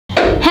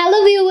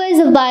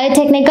of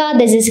Biotechnica.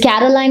 This is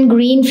Caroline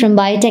Green from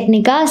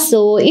Biotechnica.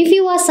 So if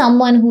you are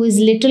someone who is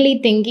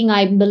literally thinking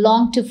I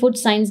belong to food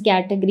science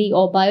category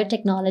or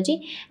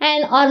biotechnology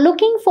and are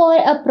looking for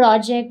a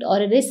project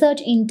or a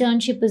research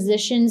internship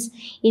positions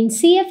in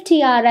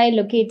CFTRI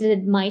located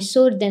at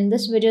Mysore, then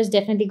this video is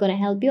definitely going to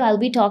help you. I'll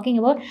be talking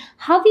about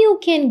how you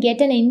can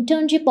get an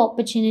internship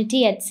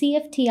opportunity at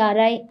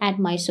CFTRI at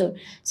Mysore.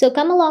 So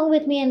come along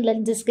with me and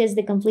let's discuss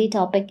the complete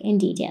topic in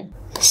detail.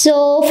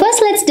 So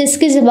first let's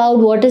discuss about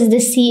what is the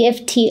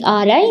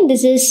CFTRI.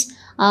 This is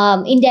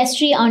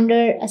industry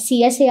under a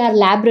CSIR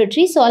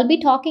laboratory. So I'll be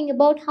talking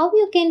about how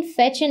you can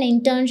fetch an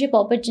internship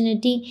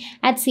opportunity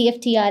at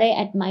CFTRI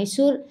at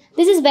Mysore.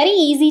 This is very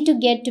easy to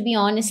get, to be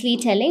honestly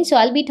telling. So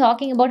I'll be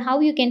talking about how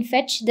you can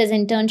fetch this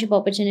internship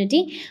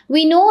opportunity.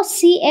 We know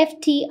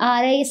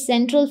CFTRI is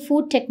Central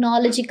Food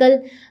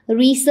Technological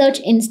Research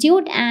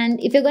Institute,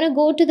 and if you're going to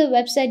go to the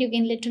website, you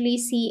can literally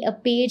see a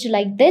page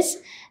like this.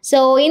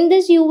 So in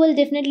this, you will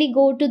definitely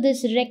go to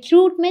this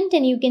recruitment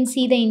and you can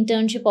see the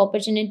internship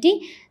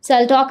opportunity. So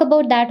I'll talk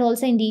about that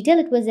also in detail.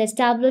 It was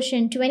established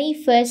in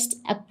 21st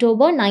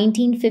October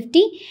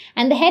 1950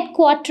 and the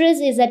headquarters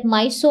is at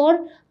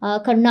Mysore,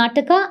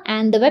 Karnataka,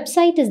 and the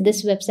website is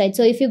this website.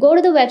 So if you go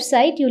to the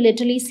website, you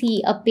literally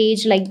see a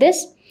page like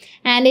this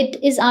and it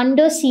is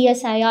under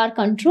CSIR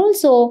control.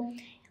 So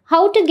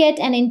how to get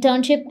an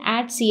internship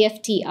at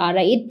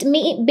CFTRI.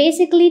 It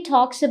basically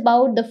talks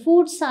about the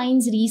food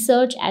science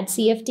research at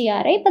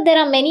CFTRI, but there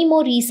are many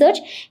more research.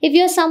 If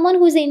you're someone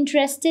who's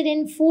interested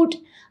in food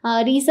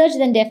research,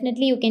 then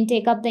definitely you can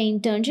take up the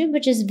internship,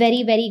 which is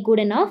very, very good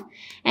enough.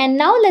 And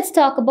now let's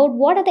talk about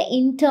what are the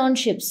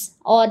internships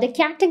or the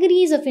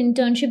categories of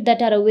internship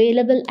that are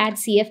available at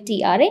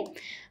CFTRI.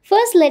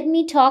 First, let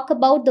me talk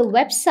about the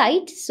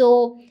website.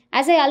 So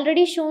as I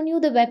already shown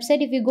you the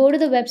website, if you go to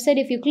the website,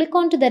 if you click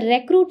onto the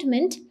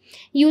recruitment,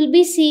 you will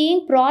be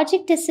seeing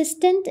project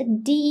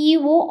assistant,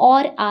 DEO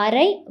or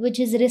RI, which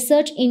is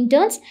research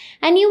interns,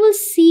 and you will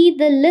see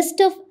the list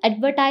of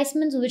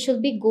advertisements which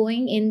will be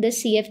going in the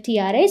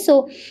CFTRI.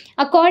 So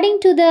according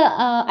to the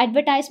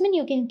advertisement,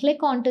 you can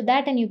click onto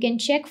that and you can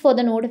check for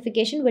the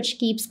notification which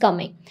keeps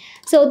coming.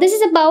 So this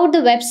is about the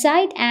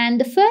website, and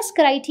the first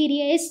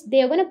criteria is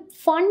they are going to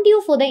fund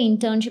you for the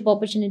internship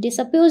opportunity.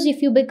 Suppose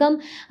if you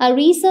become a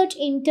research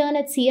intern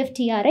at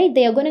CFTRI,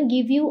 they are going to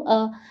give you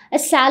a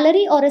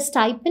salary or a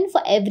stipend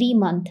for every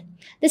month.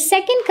 The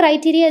second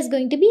criteria is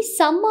going to be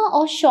summer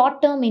or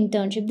short-term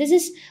internship. This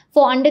is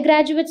for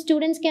undergraduate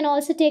students can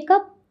also take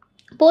up.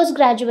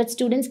 Postgraduate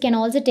students can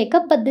also take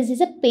up, but this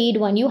is a paid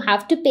one. You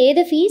have to pay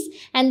the fees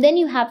and then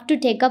you have to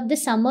take up the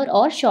summer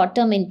or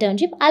short-term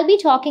internship. I'll be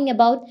talking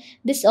about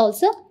this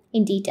also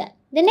in detail.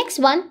 The next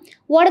one,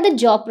 what are the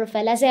job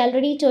profile? As I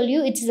already told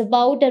you, it's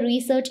about a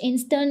research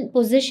intern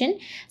position.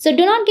 So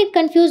do not get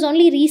confused,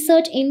 only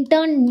research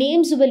intern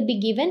names will be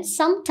given.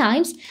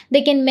 Sometimes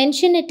they can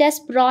mention it as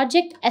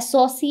project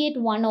associate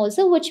 1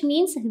 also, which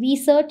means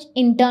research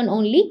intern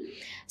only.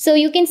 So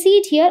you can see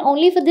it here,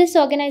 only for this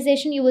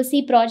organization you will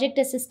see project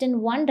assistant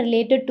 1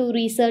 related to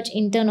research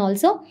intern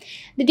also.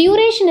 The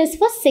duration is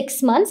for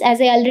 6 months. As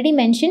I already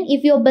mentioned,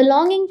 if you're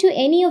belonging to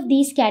any of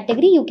these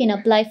category, you can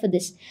apply for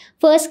this.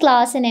 First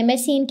class and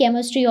MSc in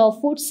chemistry or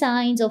food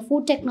science or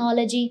food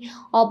technology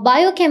or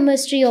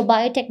biochemistry or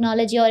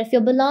biotechnology, or if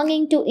you're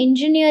belonging to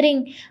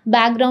engineering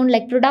background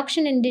like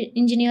production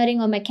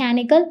engineering or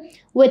mechanical,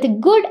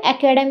 with good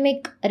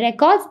academic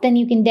records, then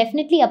you can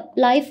definitely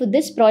apply for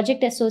this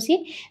project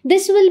associate.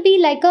 This will be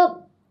like a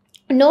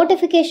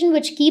notification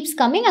which keeps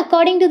coming.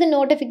 According to the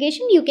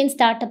notification, you can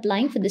start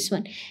applying for this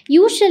one.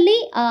 Usually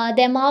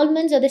the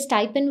emoluments or the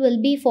stipend will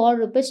be for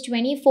rupees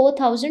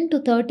 24,000 to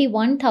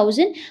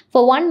 31,000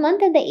 for 1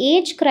 month, and the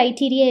age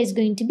criteria is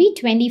going to be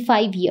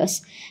 25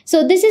 years.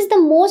 So this is the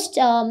most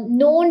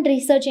known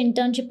research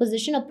internship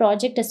position or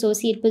project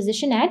associate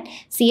position at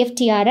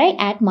CFTRI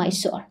at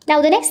Mysore.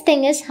 Now the next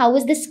thing is, how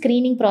is the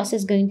screening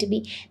process going to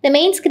be? The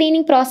main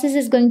screening process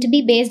is going to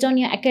be based on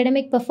your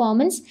academic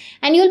performance,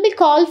 and you'll be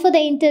called for the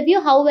interview,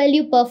 how well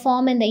you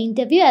perform in the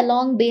interview,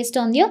 along based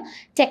on your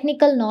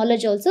technical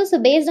knowledge also. So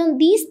based on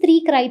these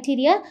 3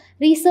 criteria,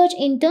 research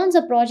interns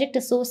or project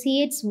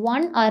associates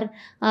 1 are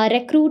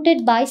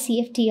recruited by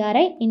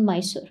CFTRI in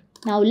Mysore.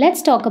 Now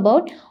let's talk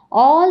about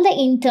all the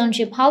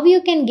internship, how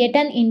you can get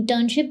an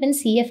internship in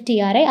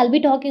CFTRI. I'll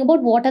be talking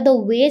about what are the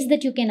ways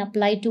that you can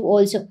apply to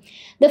also.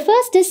 The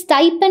first is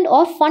stipend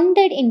or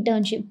funded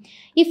internship.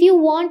 If you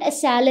want a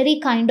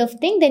salary kind of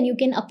thing, then you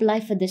can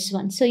apply for this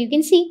one. So you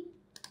can see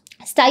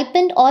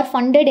stipend or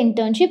funded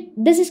internship.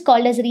 This is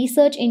called as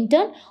research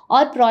intern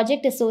or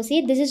project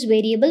associate. This is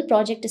variable.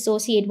 Project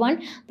associate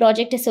 1,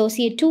 project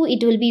associate 2,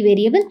 it will be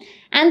variable.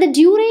 And the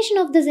duration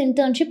of this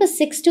internship is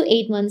 6 to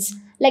 8 months.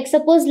 Like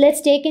suppose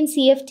let's take in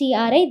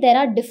CFTRI, there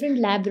are different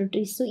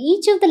laboratories. So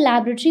each of the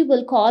laboratory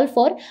will call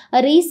for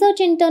a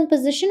research intern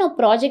position or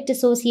project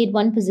associate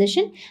 1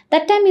 position.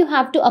 That time you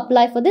have to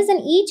apply for this,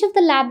 and each of the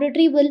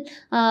laboratory will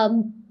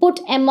put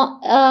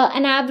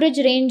an average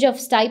range of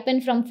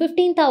stipend from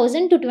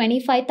 15,000 to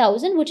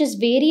 25,000, which is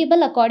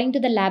variable according to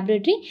the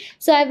laboratory.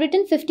 So I've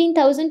written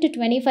 15,000 to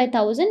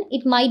 25,000.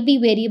 It might be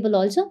variable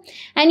also.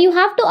 And you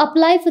have to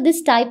apply for this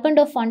stipend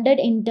of funded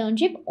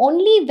internship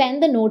only when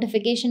the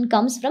notification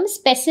comes from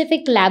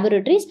specific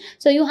laboratories.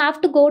 So you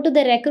have to go to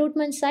the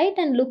recruitment site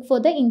and look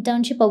for the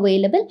internship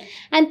available.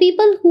 And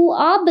people who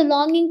are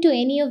belonging to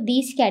any of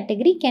these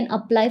category can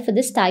apply for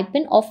the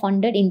stipend of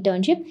funded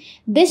internship.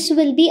 This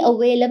will be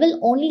available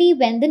only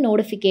when the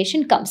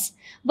notification comes.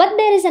 But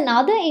there is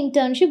another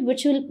internship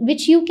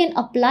which you can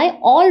apply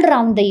all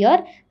round the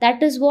year.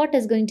 That is what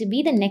is going to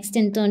be the next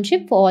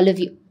internship for all of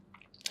you.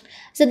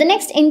 So the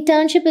next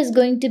internship is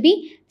going to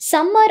be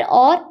summer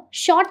or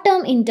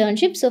short-term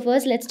internship. So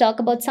first let's talk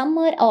about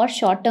summer or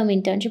short-term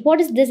internship. What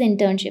is this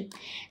internship?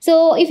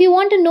 So if you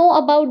want to know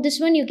about this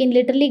one, you can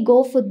literally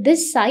go for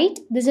this site.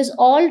 This is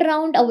all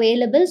round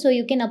available, so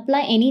you can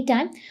apply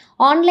anytime.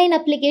 Online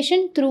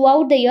application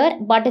throughout the year,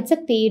 but it's a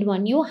paid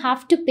one. You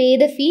have to pay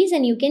the fees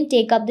and you can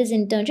take up this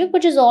internship,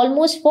 which is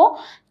almost for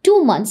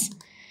 2 months.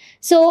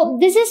 So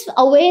this is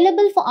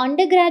available for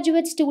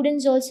undergraduate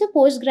students also,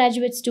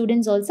 postgraduate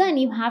students also, and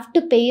you have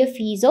to pay a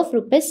fees of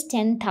rupees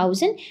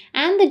 10,000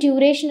 and the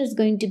duration is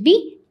going to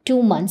be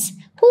 2 months.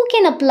 Who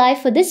can apply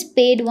for this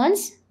paid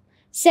ones?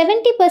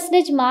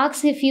 70%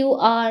 marks if you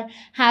are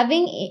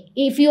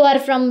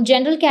from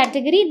general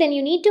category, then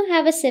you need to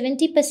have a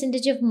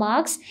 70% of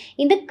marks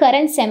in the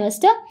current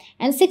semester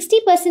and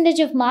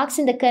 60% of marks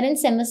in the current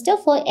semester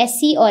for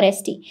SC or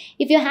ST.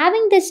 If you're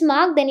having this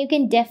mark, then you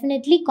can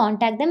definitely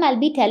contact them. I'll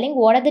be telling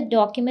what are the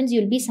documents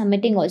you'll be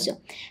submitting also.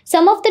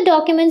 Some of the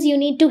documents you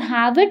need to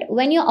have it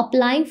when you're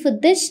applying for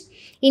this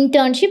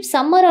internship,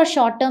 summer or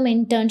short-term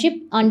internship,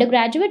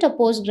 undergraduate or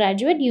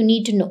postgraduate, you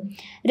need to know.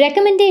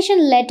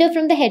 Recommendation letter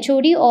from the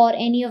HOD or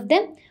any of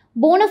them.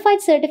 Bona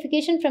fide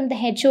certification from the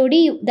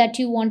HOD that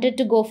you wanted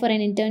to go for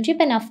an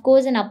internship, and of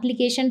course an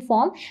application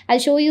form. I'll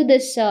show you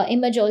this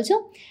image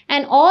also.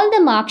 And all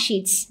the mark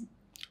sheets.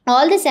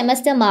 All the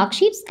semester mark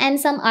sheets and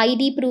some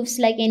ID proofs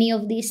like any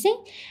of these things.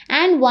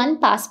 And one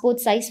passport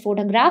size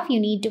photograph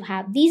you need to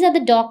have. These are the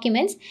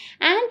documents.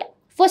 And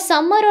for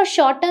summer or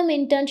short-term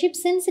internship,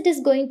 since it is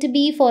going to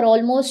be for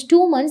almost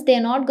 2 months, they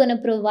are not going to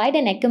provide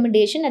an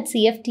accommodation at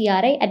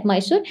CFTRI at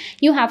Mysore.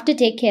 You have to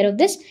take care of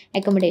this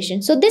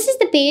accommodation. So this is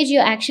the page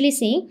you're actually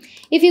seeing.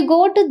 If you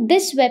go to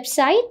this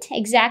website,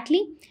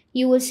 exactly,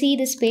 you will see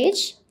this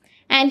page.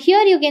 And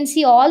here you can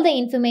see all the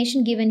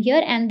information given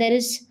here, and there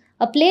is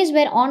a place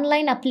where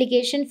online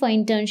application for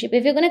internship.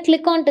 If you're going to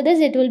click onto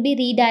this, it will be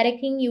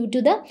redirecting you to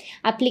the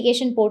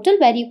application portal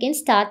where you can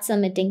start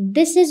submitting.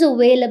 This is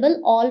available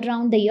all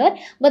around the year.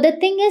 But the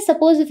thing is,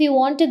 suppose if you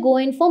want to go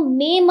in for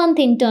May month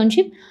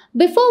internship,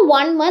 before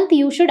 1 month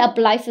you should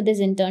apply for this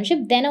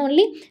internship. Then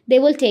only they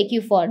will take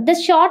you for. The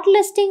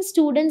shortlisting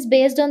students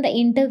based on the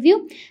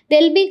interview,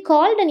 they'll be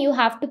called and you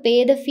have to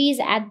pay the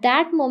fees at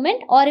that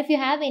moment. Or if you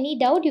have any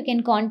doubt, you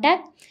can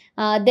contact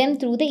them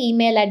through the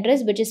email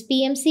address, which is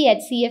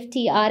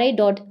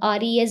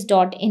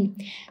pmc@cftri.res.in.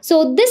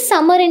 So this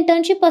summer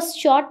internship or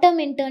short-term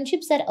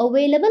internships are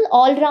available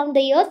all around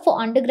the year for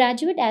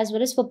undergraduate as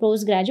well as for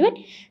postgraduate.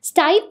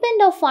 Stipend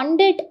or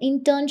funded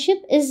internship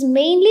is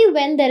mainly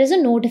when there is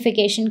a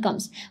notification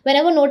comes.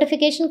 Whenever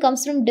notification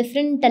comes from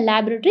different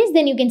laboratories,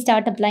 then you can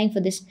start applying for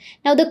this.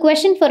 Now the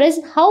question for us,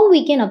 how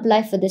we can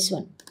apply for this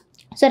one?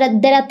 So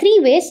there are 3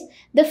 ways.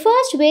 The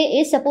first way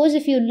is, suppose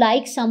if you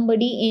like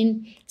somebody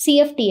in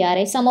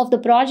CFTRI, some of the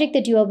project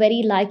that you are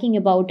very liking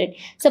about it.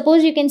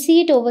 Suppose you can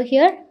see it over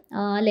here.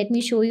 Let me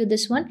show you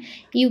this one.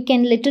 You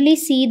can literally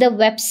see the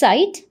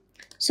website.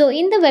 So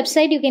in the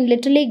website, you can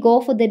literally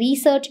go for the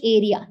research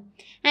area.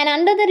 And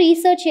under the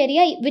research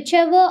area,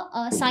 whichever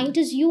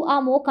scientist you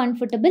are more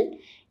comfortable,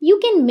 you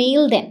can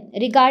mail them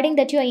regarding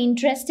that you are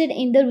interested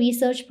in the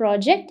research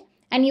project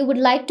and you would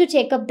like to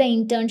take up the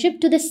internship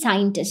to the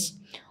scientist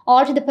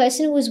or to the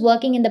person who is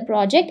working in the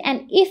project.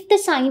 And if the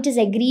scientist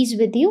agrees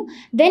with you,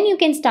 then you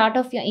can start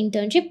off your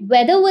internship,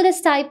 whether with a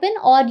stipend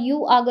or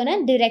you are going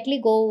to directly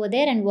go over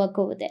there and work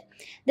over there.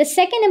 The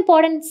second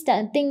important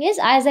thing is,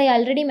 as I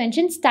already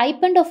mentioned,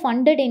 stipend or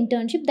funded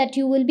internship that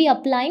you will be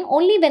applying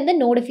only when the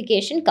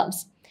notification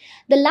comes.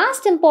 The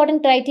last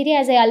important criteria,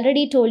 as I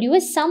already told you,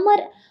 is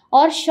summer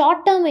or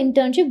short-term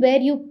internship where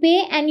you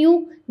pay and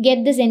you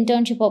get this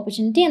internship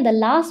opportunity. And the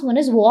last one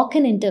is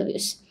walk-in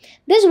interviews.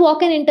 These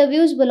walk-in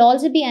interviews will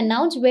also be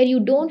announced where you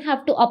don't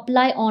have to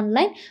apply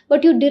online,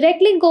 but you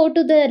directly go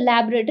to the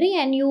laboratory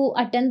and you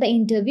attend the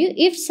interview.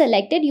 If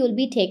selected, you will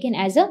be taken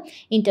as an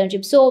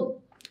internship. So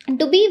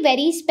to be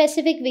very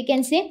specific, we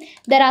can say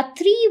there are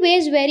 3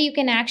 ways where you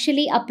can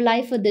actually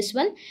apply for this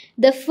one.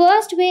 The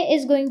first way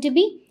is going to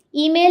be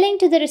emailing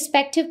to the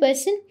respective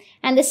person,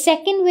 and the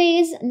second way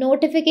is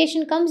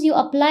notification comes, you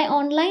apply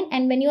online,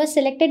 and when you are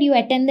selected, you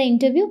attend the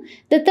interview.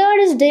 The third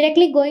is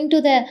directly going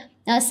to the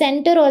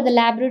center or the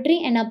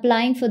laboratory and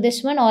applying for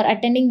this one or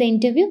attending the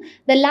interview.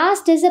 The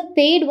last is a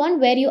paid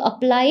one where you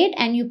apply it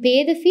and you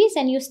pay the fees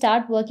and you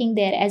start working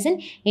there as an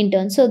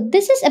intern. So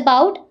this is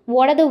about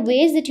what are the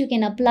ways that you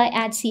can apply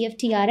at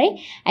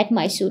CFTRI at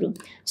Mysore.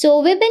 So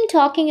we've been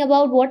talking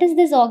about what is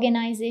this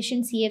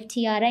organization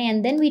CFTRI,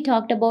 and then we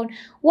talked about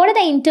what are the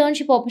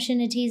internship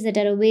opportunities that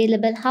are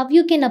available, how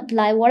you can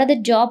apply, what are the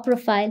job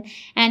profile,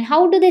 and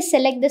how do they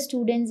select the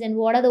students, and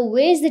what are the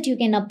ways that you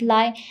can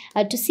apply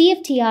to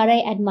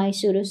CFTRI at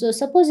Mysore. So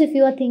suppose if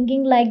you are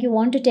thinking like you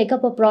want to take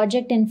up a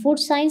project in food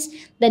science,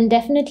 then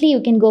definitely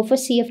you can go for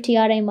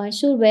CFTRI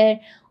Mysore, where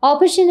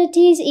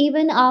opportunities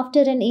even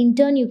after an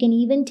intern, you can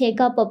even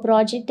take up a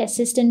project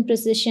assistant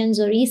positions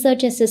or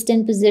research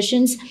assistant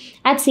positions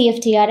at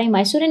CFTRI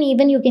Mysore, and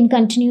even you can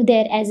continue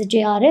there as a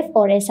JRF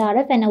or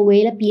SRF and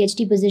avail a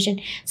PhD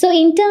position. So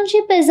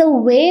internship is a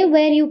way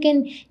where you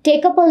can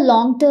take up a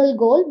long-term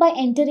goal by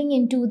entering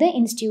into the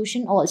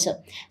institution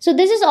also. So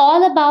this is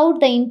all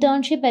about the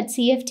internship at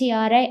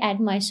CFTRI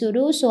at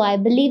Mysore. So I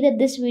believe that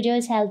this video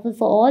is helpful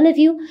for all of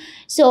you.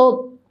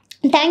 So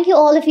thank you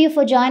all of you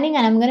for joining,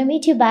 and I'm going to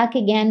meet you back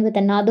again with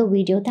another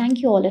video.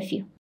 Thank you all of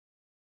you.